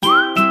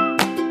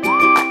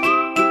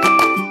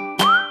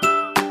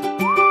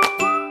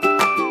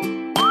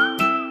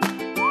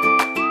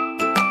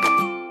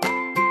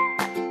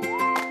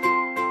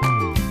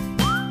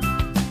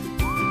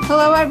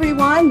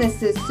everyone.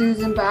 This is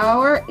Susan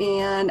Bauer,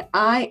 and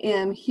I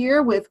am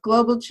here with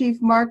Global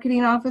Chief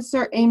Marketing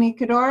Officer Amy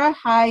Cadora.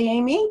 Hi,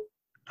 Amy.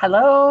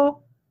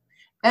 Hello.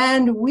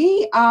 And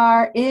we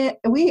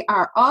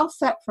are all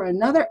set for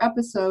another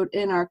episode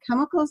in our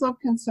Chemicals of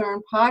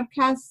Concern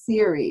podcast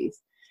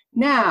series.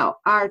 Now,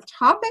 our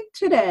topic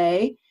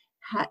today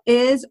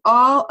is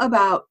all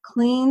about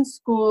clean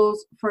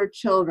schools for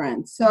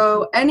children.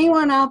 So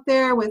anyone out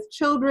there with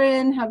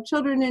children, have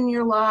children in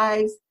your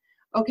lives,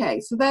 okay,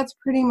 so that's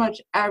pretty much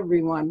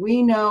everyone.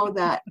 We know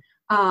that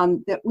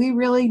that we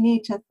really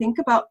need to think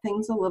about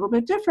things a little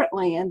bit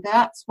differently, and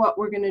that's what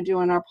we're going to do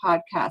in our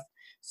podcast.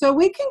 So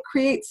we can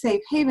create safe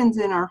havens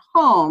in our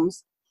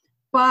homes,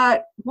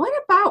 but what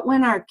about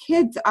when our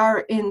kids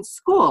are in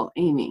school,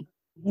 Amy?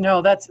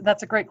 No, that's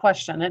a great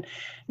question. And,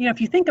 if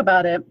you think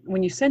about it,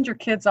 when you send your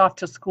kids off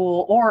to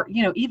school or,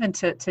 even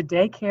to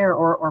daycare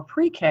or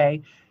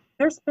pre-K,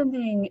 they're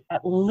spending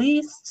at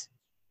least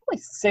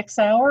 6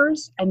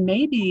 hours and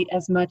maybe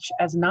as much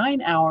as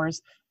 9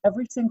 hours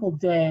every single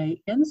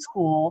day in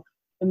school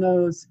in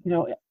those,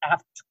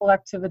 after school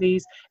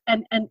activities.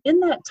 And in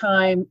that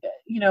time,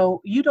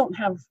 you don't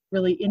have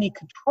really any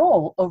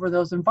control over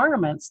those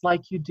environments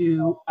like you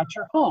do at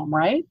your home,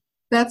 right?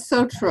 That's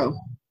so true.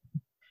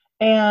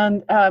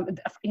 And,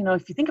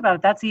 if you think about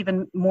it, that's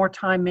even more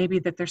time maybe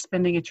that they're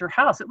spending at your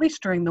house, at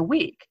least during the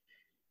week.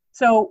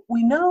 So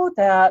we know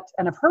that,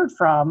 and I've heard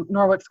from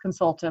Norwick's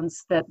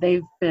consultants, that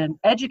they've been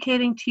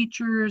educating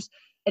teachers,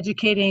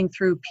 educating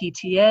through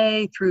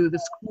PTA, through the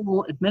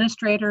school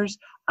administrators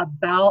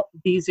about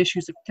these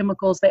issues of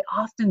chemicals. They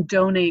often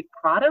donate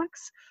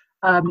products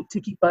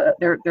to keep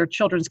their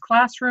children's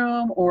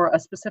classroom or a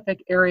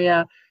specific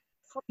area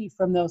free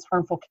from those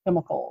harmful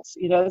chemicals.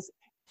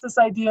 It's this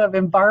idea of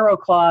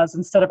EnviroKlaws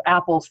instead of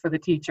apples for the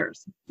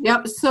teachers.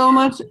 Yep, so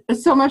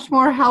much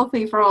more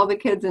healthy for all the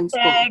kids in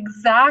school.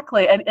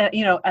 Exactly, and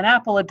an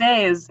apple a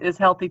day is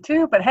healthy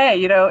too. But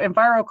hey,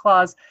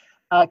 EnviroKlaws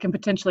can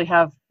potentially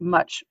have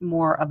much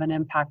more of an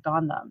impact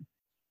on them.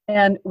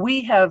 And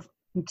we have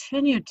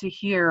continued to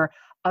hear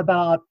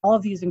about all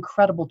of these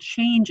incredible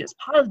changes,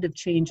 positive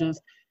changes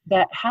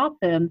that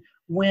happen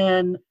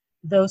when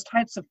those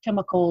types of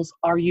chemicals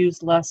are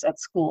used less at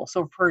school.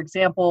 So, for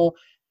example,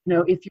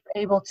 if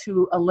you're able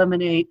to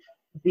eliminate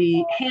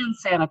the hand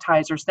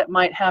sanitizers that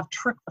might have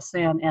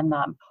triclosan in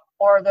them,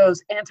 or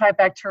those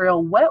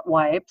antibacterial wet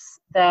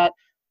wipes that,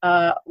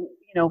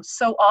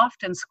 so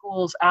often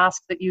schools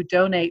ask that you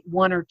donate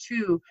 1 or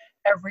 2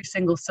 every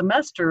single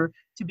semester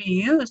to be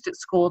used at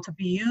school, to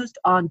be used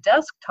on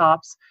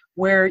desktops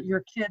where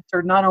your kids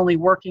are not only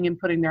working and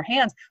putting their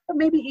hands, but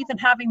maybe even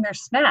having their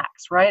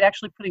snacks, right?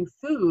 Actually putting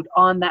food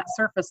on that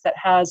surface that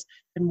has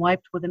been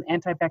wiped with an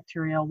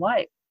antibacterial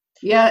wipe.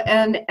 Yeah,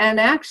 and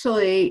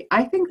actually,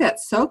 I think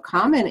that's so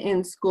common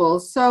in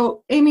schools.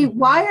 So, Amy,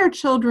 why are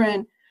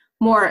children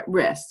more at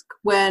risk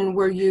when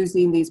we're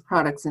using these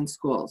products in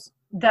schools?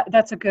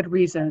 That's a good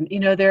reason.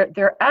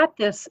 They're at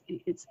this.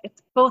 It's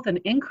both an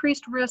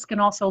increased risk and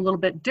also a little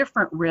bit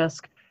different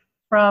risk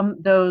from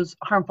those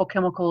harmful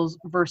chemicals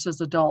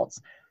versus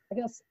adults. I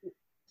guess first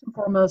and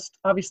foremost,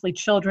 obviously,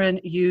 children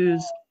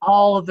use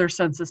all of their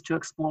senses to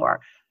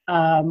explore.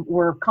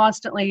 We're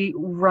constantly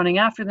running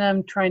after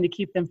them, trying to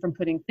keep them from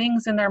putting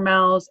things in their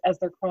mouths as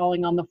they're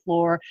crawling on the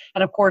floor.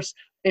 And of course,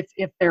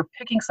 if they're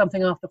picking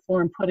something off the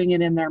floor and putting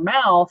it in their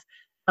mouth,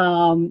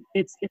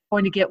 it's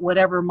going to get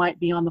whatever might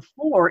be on the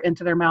floor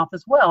into their mouth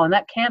as well. And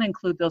that can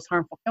include those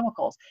harmful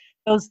chemicals.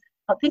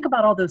 Think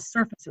about all those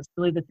surfaces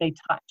really that they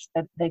touch,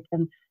 that they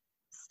can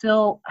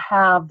still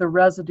have the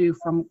residue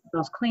from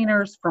those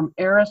cleaners, from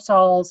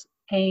aerosols,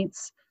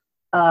 paints,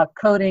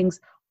 coatings.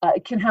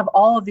 It can have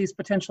all of these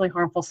potentially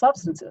harmful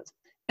substances.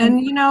 And,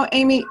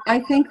 Amy, I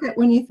think that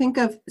when you think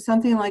of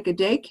something like a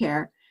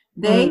daycare,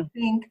 they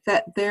think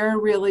that they're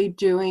really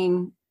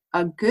doing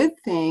a good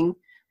thing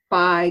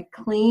by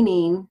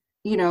cleaning,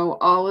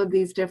 all of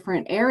these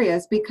different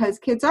areas, because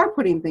kids are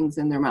putting things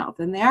in their mouth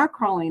and they are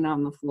crawling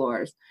on the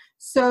floors.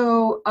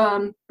 So,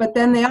 but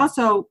then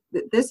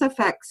this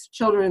affects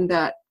children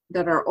that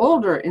are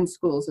older in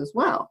schools as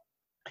well.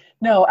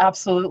 No,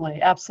 absolutely.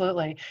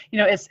 Absolutely.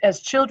 As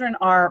children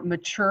are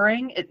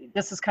maturing,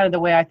 this is kind of the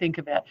way I think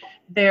of it.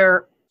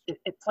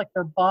 It's like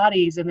their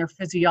bodies and their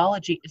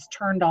physiology is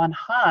turned on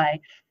high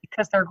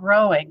because they're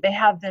growing. They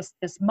have this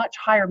much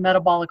higher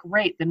metabolic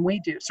rate than we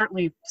do.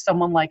 Certainly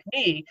someone like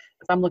me,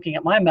 if I'm looking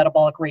at my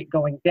metabolic rate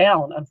going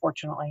down,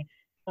 unfortunately.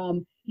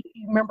 You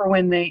remember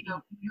when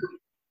people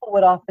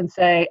would often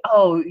say,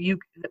 "Oh,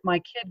 my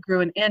kid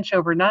grew an inch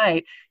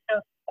overnight."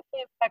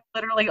 In fact,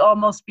 literally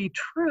almost be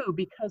true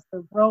because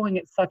they're growing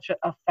at such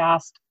a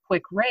fast,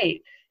 quick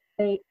rate.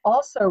 They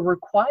also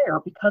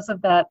require, because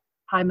of that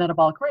high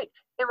metabolic rate,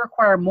 they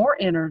require more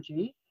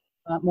energy,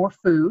 more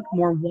food,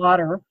 more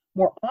water,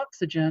 more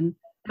oxygen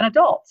than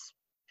adults.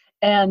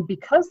 And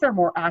because they're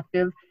more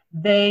active,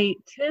 they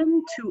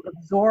tend to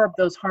absorb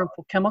those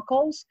harmful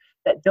chemicals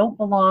that don't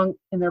belong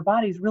in their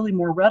bodies really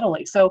more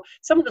readily. So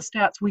some of the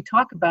stats we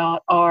talk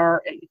about I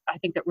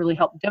think that really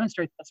help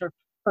demonstrate this are,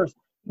 first,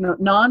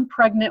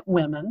 non-pregnant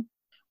women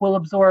will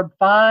absorb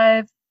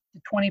 5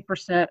 to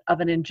 20% of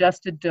an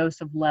ingested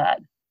dose of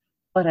lead,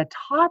 but a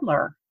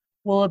toddler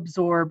will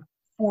absorb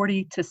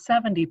 40 to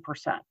 70%.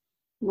 So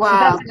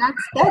Wow,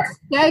 that's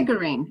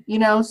staggering.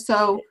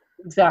 So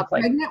a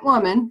exactly pregnant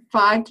woman,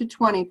 5 to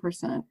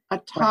 20%, a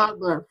right.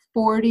 toddler,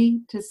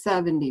 40 to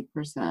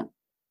 70%.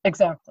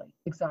 Exactly.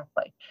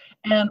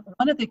 And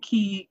one of the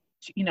key,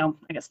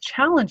 I guess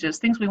challenges,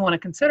 things we want to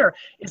consider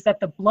is that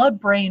the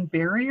blood-brain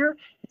barrier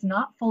is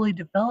not fully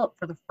developed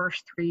for the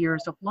first 3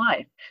 years of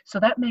life. So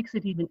that makes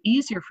it even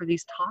easier for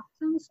these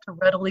toxins to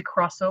readily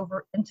cross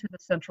over into the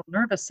central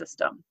nervous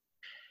system.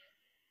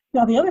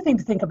 Now, the other thing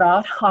to think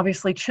about,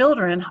 obviously,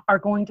 children are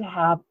going to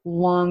have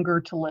longer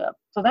to live.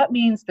 So that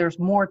means there's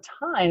more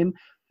time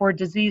for a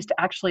disease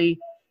to actually,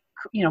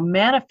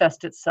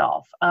 manifest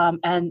itself.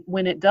 And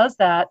when it does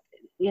that,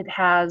 it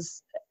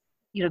has,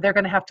 they're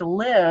going to have to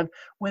live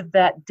with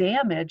that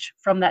damage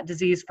from that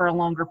disease for a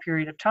longer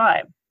period of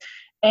time.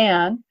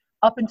 And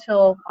up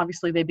until,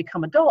 obviously, they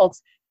become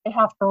adults, they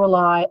have to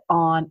rely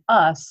on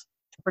us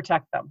to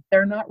protect them.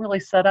 They're not really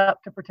set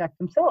up to protect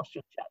themselves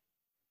just yet.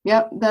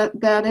 Yep,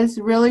 that is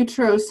really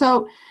true.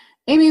 So,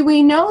 Amy,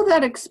 we know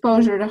that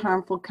exposure to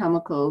harmful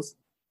chemicals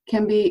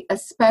can be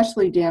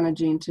especially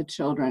damaging to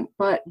children,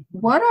 but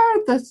what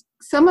are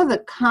some of the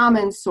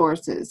common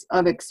sources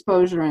of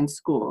exposure in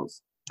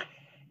schools?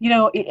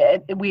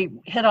 We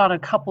hit on a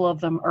couple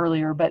of them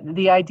earlier, but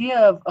the idea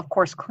of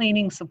course,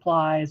 cleaning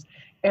supplies,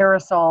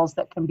 aerosols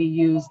that can be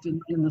used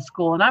in the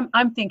school. And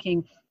I'm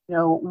thinking,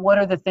 what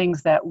are the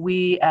things that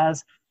we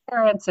as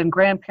parents and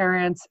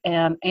grandparents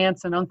and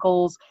aunts and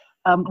uncles,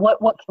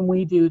 what can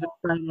we do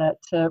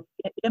to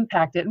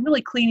impact it? And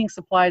really cleaning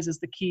supplies is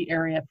the key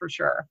area for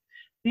sure.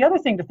 The other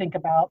thing to think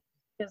about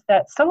is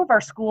that some of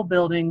our school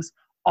buildings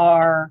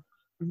are,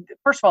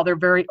 first of all, they're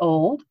very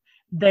old.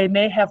 They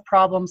may have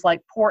problems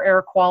like poor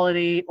air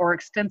quality or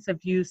extensive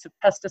use of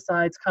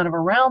pesticides kind of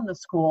around the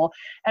school,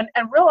 and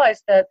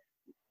realize that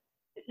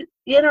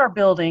in our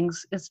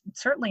buildings,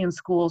 certainly in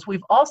schools,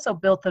 we've also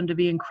built them to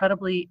be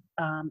incredibly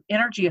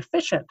energy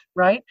efficient,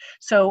 right?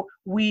 So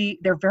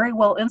they're very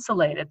well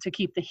insulated to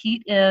keep the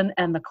heat in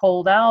and the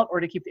cold out, or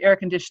to keep the air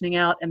conditioning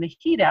out and the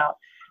heat out.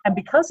 And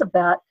because of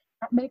that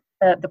makes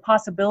the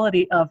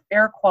possibility of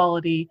air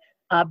quality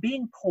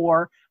being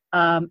poor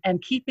and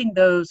keeping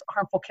those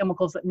harmful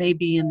chemicals that may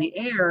be in the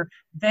air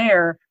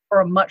there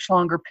for a much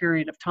longer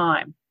period of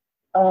time.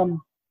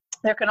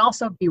 There can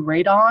also be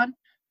radon,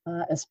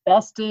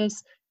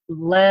 asbestos,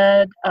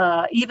 lead,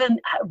 even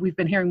we've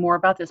been hearing more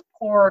about this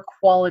poor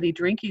quality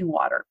drinking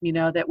water,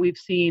 that we've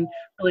seen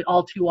really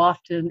all too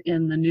often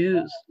in the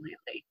news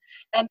lately.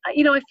 And,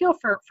 I feel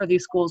for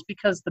these schools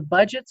because the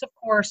budgets, of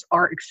course,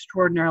 are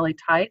extraordinarily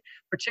tight,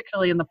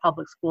 particularly in the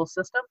public school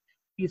system.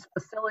 These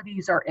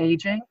facilities are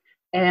aging,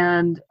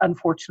 and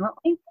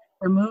unfortunately,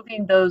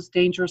 removing those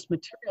dangerous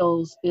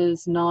materials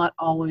is not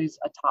always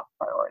a top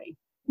priority.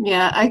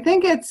 Yeah, I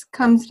think it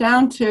comes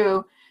down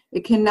to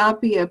it cannot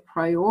be a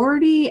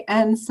priority,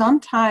 and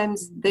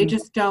sometimes they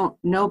just don't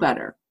know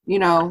better,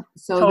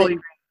 so totally.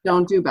 They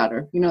don't do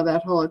better.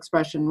 That whole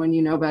expression, when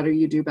you know better,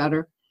 you do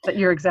better. But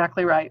you're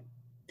exactly right.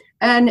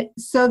 And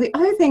so the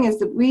other thing is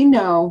that we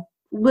know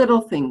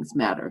little things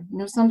matter.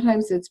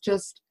 Sometimes it's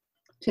just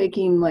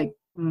taking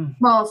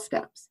small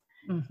steps.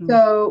 Mm-hmm.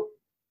 So,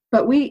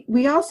 but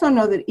we also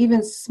know that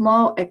even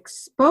small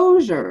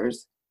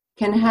exposures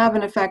can have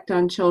an effect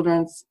on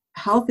children's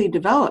healthy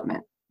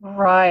development.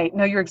 Right.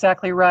 No, you're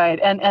exactly right.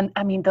 And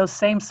I mean, those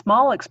same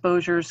small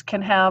exposures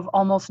can have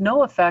almost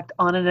no effect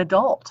on an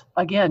adult.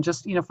 Again,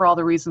 just, for all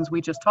the reasons we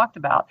just talked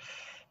about.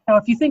 Now,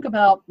 if you think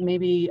about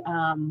maybe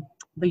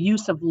the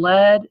use of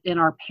lead in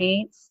our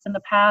paints in the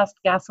past,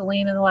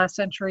 gasoline in the last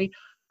century,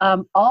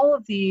 all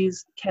of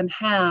these can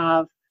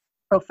have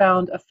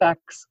profound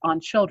effects on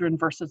children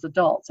versus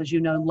adults. As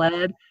you know,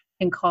 lead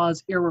can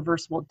cause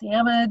irreversible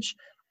damage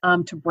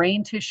to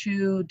brain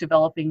tissue,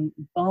 developing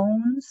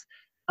bones.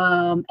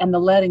 And the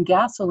lead in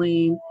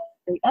gasoline,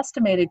 they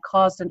estimated,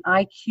 caused an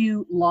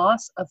IQ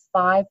loss of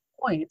 5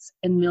 points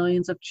in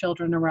millions of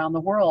children around the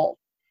world.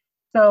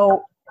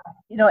 So,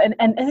 and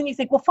then you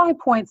think, well, 5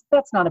 points,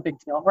 that's not a big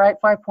deal, right?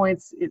 5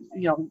 points,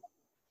 kind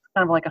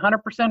of like 100%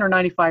 or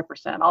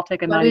 95%. I'll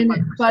take a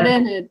 95%. But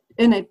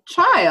in a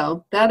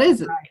child, that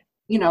is,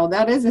 right.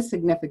 That is a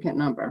significant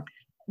number.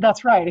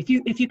 That's right.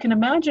 If you can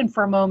imagine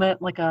for a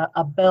moment like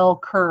a bell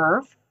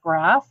curve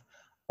graph,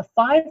 the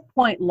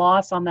 5-point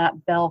loss on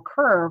that bell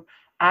curve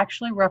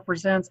actually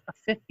represents a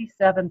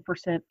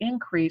 57%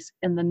 increase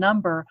in the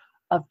number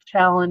of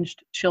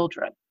challenged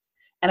children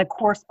and a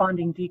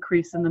corresponding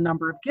decrease in the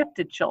number of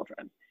gifted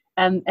children.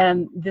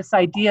 And this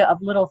idea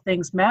of little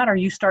things matter,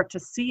 you start to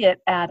see it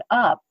add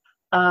up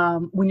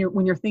when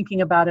you're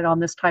thinking about it on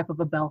this type of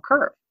a bell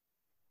curve.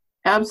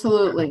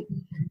 Absolutely.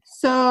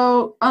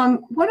 So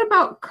what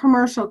about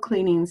commercial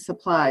cleaning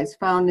supplies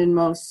found in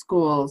most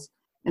schools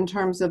in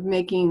terms of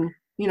making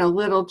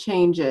little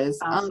changes?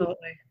 Absolutely.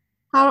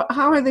 How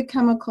are the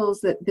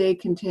chemicals that they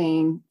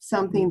contain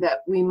something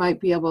that we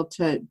might be able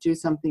to do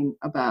something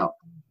about?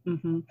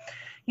 Mm-hmm.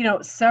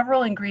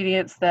 Several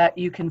ingredients that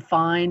you can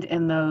find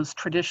in those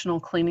traditional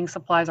cleaning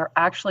supplies are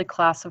actually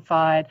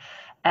classified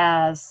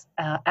as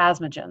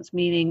asthmagens,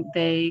 meaning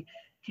they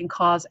can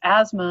cause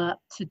asthma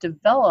to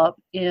develop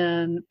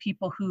in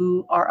people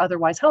who are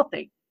otherwise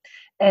healthy.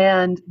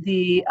 And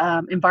the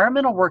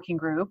Environmental Working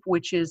Group,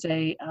 which is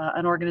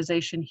an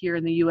organization here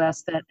in the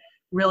U.S. that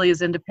really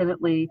is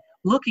independently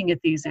looking at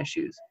these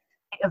issues,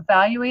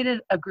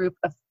 evaluated a group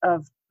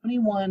of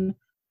 21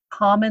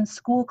 common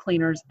school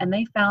cleaners, and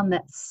they found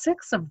that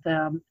 6 of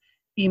them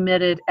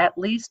emitted at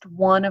least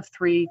one of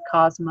 3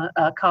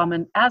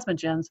 common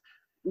asthmagens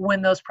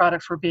when those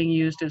products were being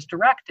used as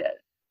directed.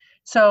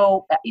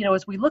 So,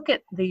 as we look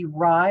at the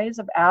rise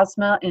of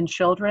asthma in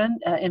children,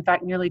 in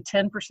fact, nearly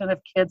 10% of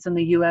kids in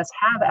the U.S.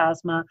 have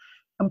asthma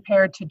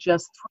compared to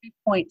just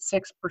 3.6%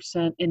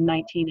 in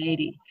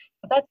 1980.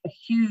 But that's a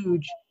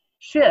huge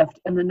shift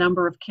in the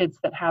number of kids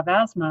that have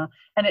asthma.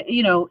 And,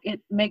 it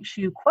makes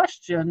you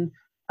question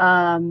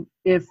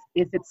if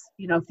it's,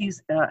 if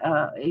these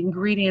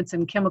ingredients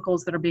and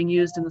chemicals that are being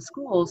used in the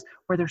schools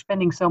where they're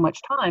spending so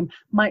much time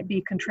might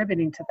be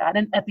contributing to that.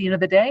 And at the end of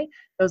the day,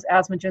 those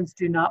asthmagens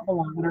do not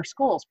belong in our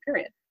schools,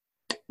 period.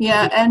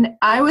 Yeah, and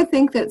I would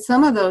think that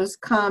some of those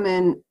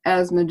common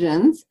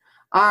asthmagens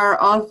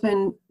are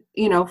often,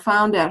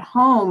 found at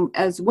home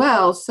as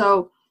well.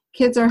 So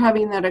kids are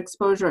having that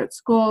exposure at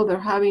school, they're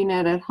having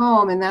it at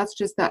home, and that's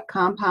just that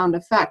compound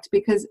effect.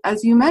 Because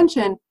as you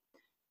mentioned,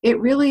 it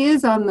really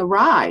is on the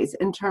rise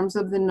in terms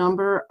of the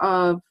number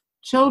of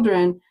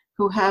children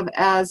who have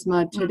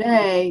asthma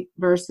today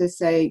versus,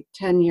 say,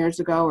 10 years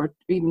ago or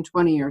even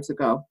 20 years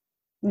ago.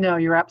 No,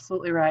 you're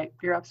absolutely right.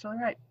 You're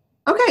absolutely right.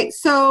 Okay,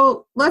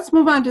 so let's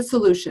move on to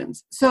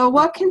solutions. So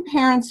what can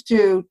parents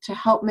do to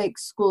help make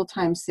school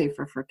time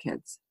safer for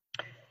kids?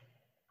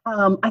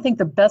 I think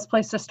the best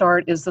place to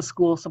start is the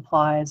school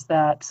supplies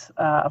that,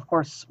 of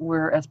course,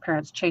 we're as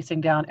parents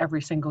chasing down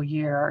every single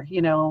year.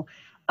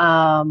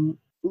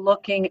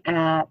 Looking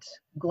at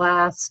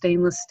glass,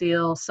 stainless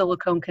steel,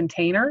 silicone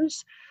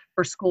containers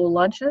for school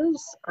lunches.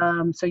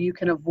 So you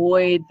can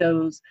avoid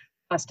those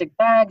plastic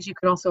bags. You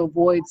can also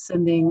avoid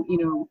sending,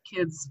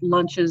 kids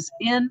lunches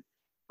in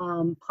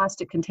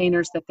plastic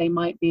containers that they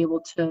might be able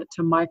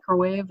to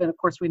microwave. And of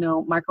course, we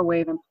know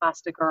microwave and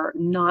plastic are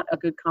not a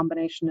good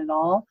combination at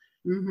all.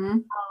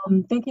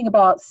 Mm-hmm. Thinking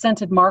about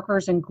scented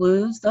markers and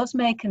glues, those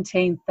may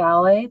contain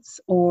phthalates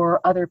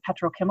or other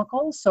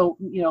petrochemicals. So,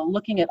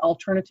 looking at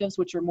alternatives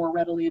which are more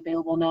readily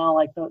available now,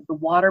 like the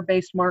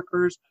water-based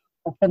markers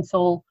or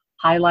pencil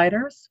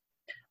highlighters.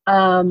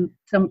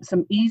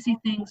 Some easy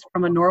things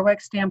from a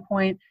Norwex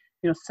standpoint,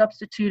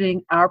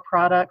 substituting our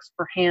products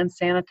for hand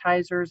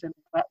sanitizers and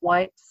wet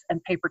wipes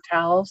and paper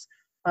towels.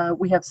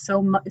 We have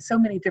so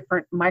many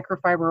different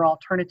microfiber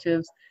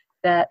alternatives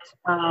that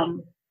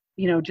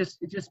just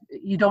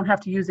you don't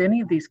have to use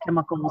any of these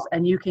chemicals,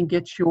 and you can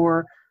get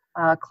your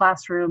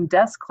classroom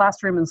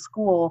in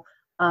school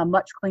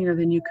much cleaner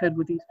than you could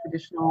with these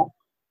traditional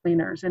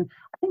cleaners. And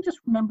I think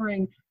just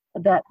remembering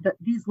that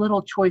these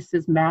little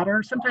choices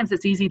matter. Sometimes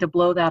it's easy to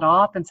blow that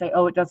off and say,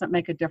 oh, it doesn't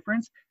make a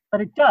difference,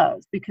 but it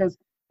does, because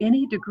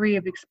any degree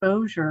of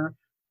exposure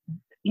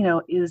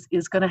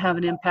is going to have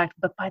an impact.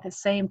 But by the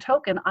same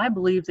token, I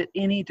believe that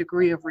any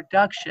degree of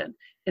reduction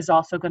is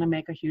also going to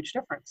make a huge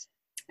difference.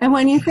 And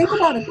when you think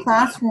about a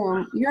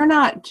classroom, you're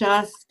not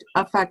just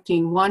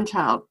affecting one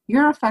child,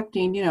 you're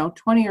affecting,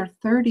 20 or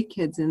 30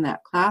 kids in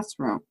that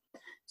classroom.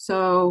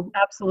 So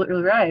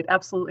absolutely right.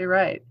 Absolutely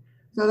right.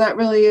 So that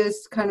really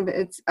is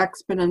it's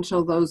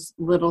exponential, those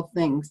little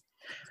things.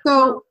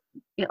 So,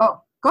 go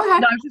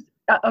ahead.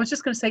 No, I was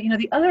just going to say,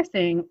 the other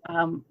thing,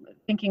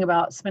 thinking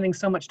about spending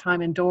so much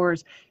time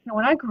indoors,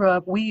 when I grew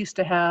up, we used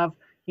to have,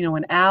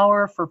 an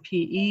hour for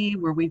PE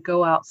where we'd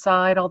go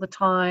outside all the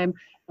time.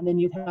 And then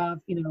you'd have,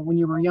 when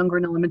you were younger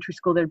in elementary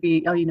school, there'd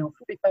be,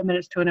 45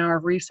 minutes to an hour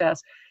of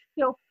recess.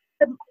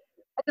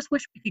 I just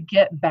wish we could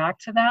get back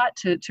to that,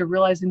 to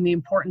realizing the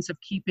importance of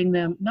keeping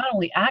them not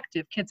only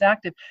kids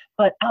active,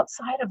 but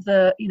outside of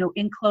the,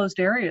 enclosed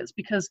areas.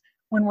 Because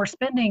when we're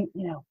spending,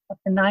 up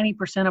to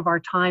 90% of our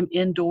time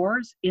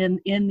indoors in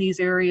these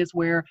areas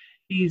where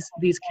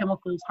these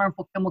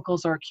harmful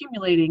chemicals are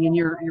accumulating and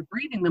you're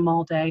breathing them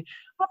all day,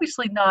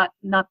 obviously not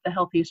the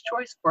healthiest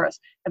choice for us.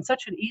 And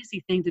such an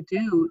easy thing to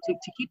do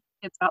to keep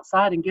kids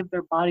outside and give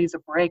their bodies a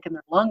break and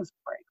their lungs a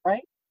break,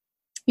 right?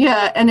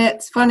 Yeah, and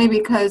it's funny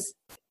because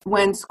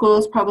when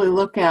schools probably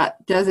look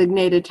at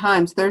designated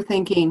times, they're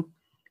thinking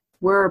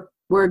we're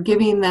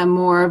giving them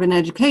more of an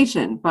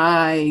education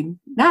by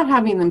not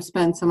having them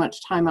spend so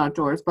much time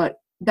outdoors, but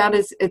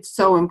it's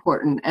so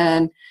important.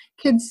 And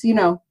kids,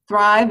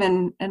 thrive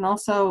and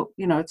also,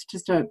 it's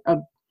just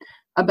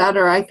a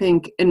better, I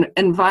think,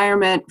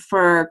 environment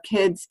for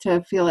kids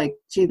to feel like,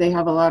 gee, they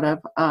have a lot of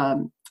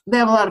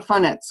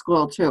fun at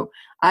school too.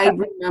 I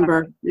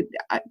remember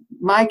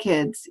my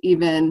kids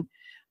even,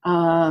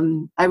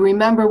 I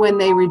remember when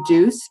they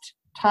reduced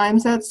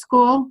times at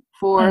school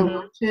for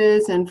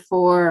lunches and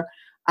for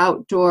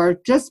outdoor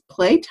just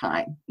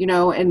playtime,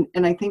 and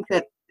I think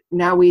that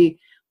now we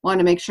want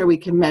to make sure we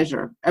can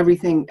measure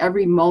everything,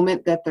 every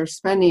moment that they're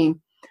spending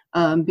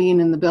being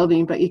in the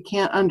building. But you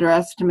can't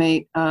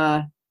underestimate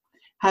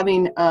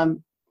having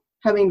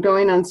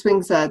going on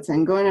swing sets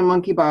and going to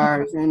monkey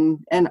bars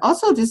and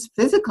also just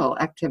physical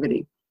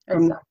activity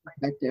from that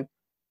perspective.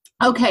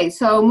 Okay,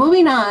 so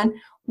moving on,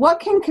 what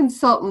can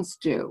consultants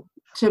do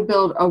to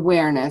build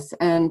awareness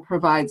and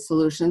provide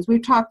solutions?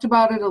 We've talked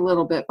about it a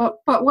little bit, but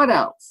what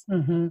else?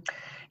 Mm-hmm.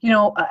 You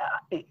know,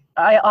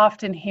 I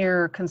often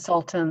hear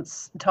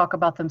consultants talk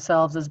about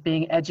themselves as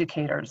being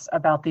educators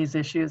about these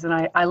issues, and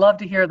I love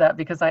to hear that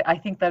because I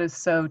think that is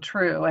so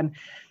true. And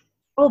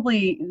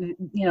probably,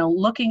 you know,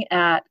 looking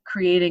at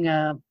creating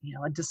a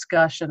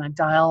discussion, a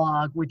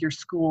dialogue with your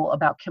school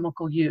about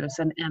chemical use,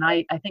 and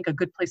I think a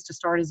good place to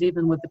start is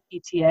even with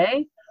the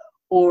PTA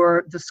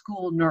or the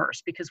school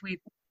nurse, because we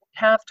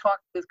have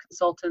talked with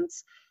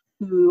consultants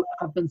who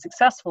have been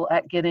successful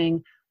at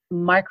getting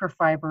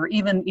microfiber,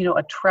 even, you know,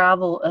 a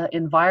travel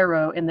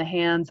Enviro in the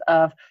hands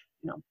of,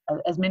 you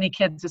know, as many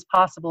kids as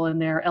possible in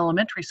their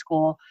elementary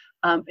school.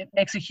 It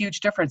makes a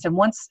huge difference. And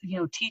once, you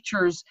know,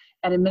 teachers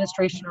and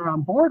administration are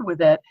on board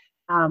with it,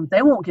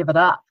 they won't give it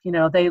up. You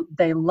know,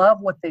 they love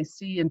what they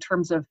see in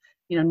terms of,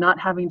 you know, not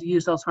having to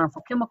use those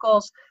harmful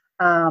chemicals.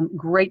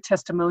 Great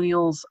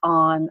testimonials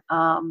on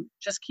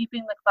just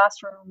keeping the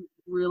classroom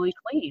really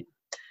clean.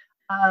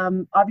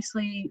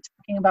 Obviously,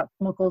 talking about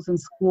chemicals in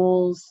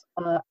schools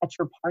at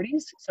your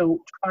parties, so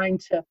trying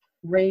to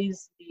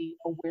raise the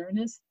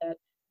awareness that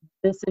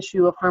this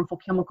issue of harmful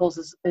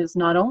chemicals is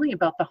not only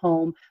about the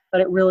home,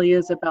 but it really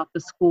is about the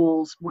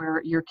schools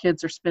where your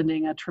kids are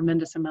spending a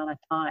tremendous amount of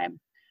time.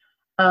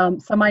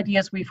 Some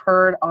ideas we've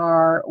heard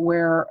are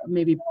where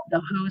maybe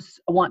the hosts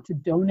want to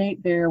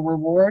donate their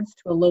rewards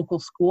to a local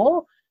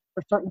school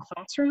for certain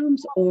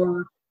classrooms,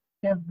 or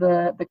give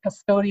the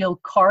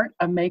custodial cart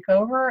a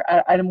makeover.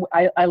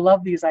 I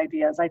love these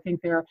ideas. I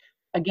think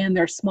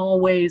they're small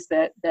ways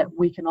that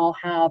we can all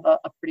have a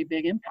pretty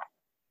big impact.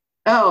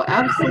 Oh,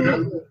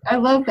 absolutely. I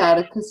love that,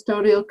 a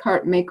custodial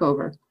cart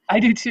makeover. I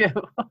do too.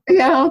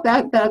 Yeah,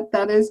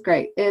 that is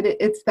great.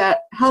 It's that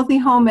healthy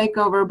home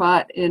makeover,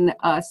 but in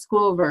a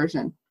school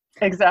version.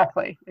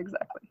 Exactly.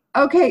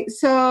 Okay,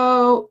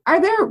 so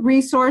are there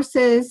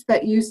resources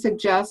that you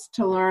suggest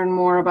to learn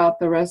more about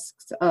the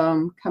risks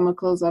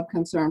chemicals of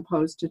concern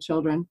pose to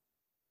children?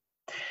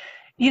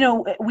 You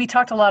know, we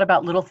talked a lot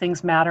about Little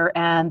Things Matter,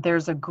 and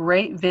there's a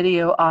great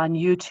video on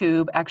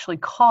YouTube actually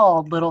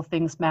called Little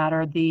Things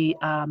Matter, the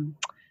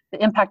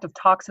impact of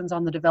toxins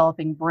on the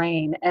developing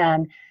brain.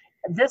 And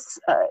this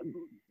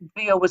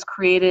video was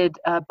created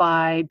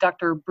by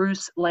Dr.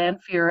 Bruce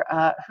Lanphier,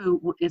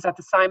 who is at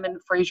the Simon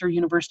Fraser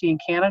University in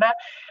Canada.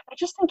 I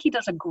just think he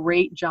does a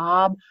great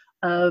job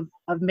of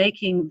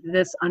making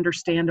this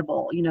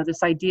understandable. You know,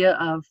 this idea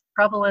of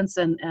prevalence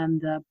and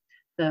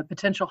the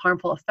potential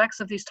harmful effects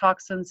of these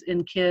toxins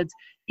in kids,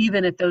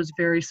 even at those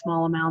very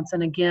small amounts.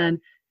 And again,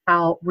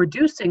 how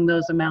reducing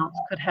those amounts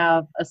could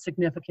have a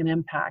significant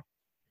impact.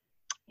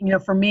 You know,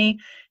 for me,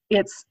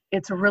 it's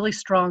a really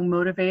strong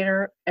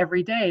motivator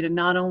every day to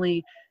not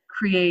only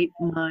create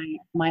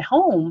my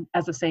home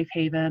as a safe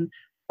haven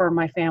for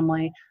my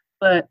family,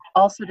 but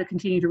also to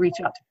continue to reach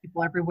out to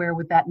people everywhere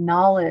with that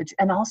knowledge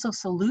and also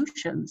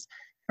solutions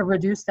to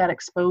reduce that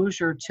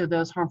exposure to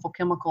those harmful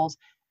chemicals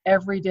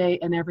every day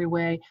and every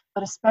way,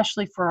 but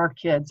especially for our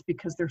kids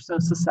because they're so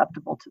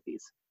susceptible to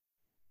these.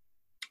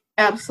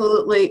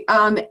 Absolutely.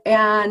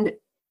 And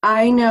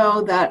I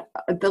know that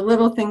the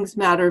Little Things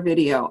Matter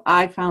video,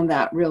 I found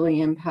that really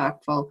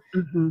impactful.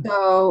 Mm-hmm.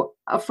 So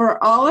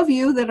for all of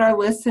you that are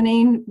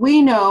listening,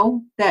 we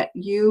know that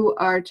you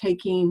are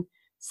taking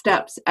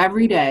steps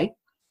every day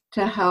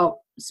to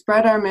help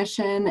spread our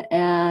mission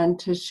and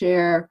to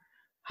share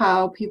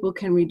how people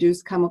can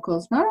reduce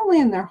chemicals, not only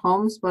in their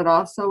homes, but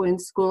also in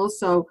schools.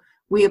 So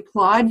we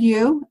applaud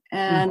you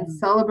and mm-hmm.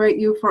 celebrate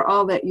you for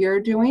all that you're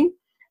doing.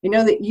 I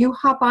know that you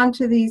hop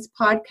onto these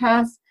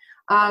podcasts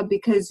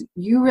because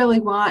you really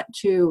want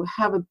to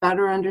have a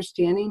better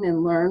understanding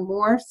and learn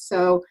more.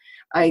 So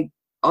I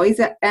always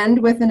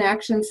end with an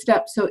action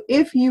step. So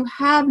if you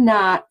have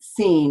not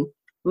seen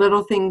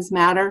Little Things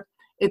Matter,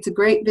 it's a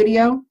great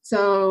video.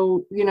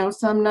 So, you know,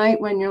 some night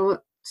when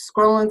you're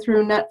scrolling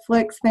through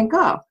Netflix, think,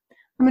 oh,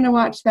 I'm going to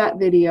watch that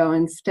video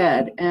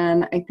instead.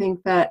 And I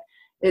think that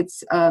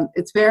it's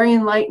very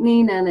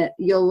enlightening and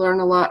you'll learn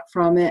a lot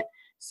from it.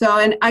 So,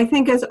 and I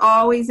think as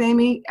always,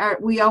 Amy,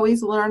 we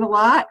always learn a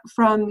lot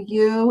from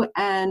you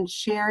and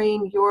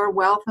sharing your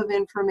wealth of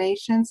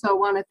information. So I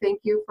want to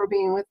thank you for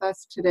being with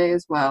us today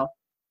as well.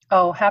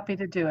 Oh, happy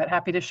to do it.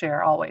 Happy to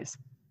share always.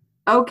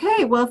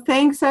 Okay. Well,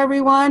 thanks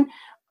everyone.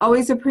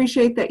 Always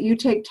appreciate that you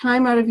take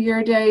time out of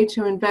your day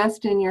to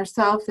invest in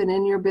yourself and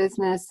in your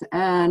business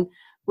and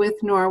with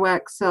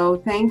Norwex. So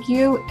thank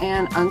you.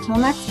 And until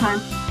next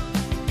time.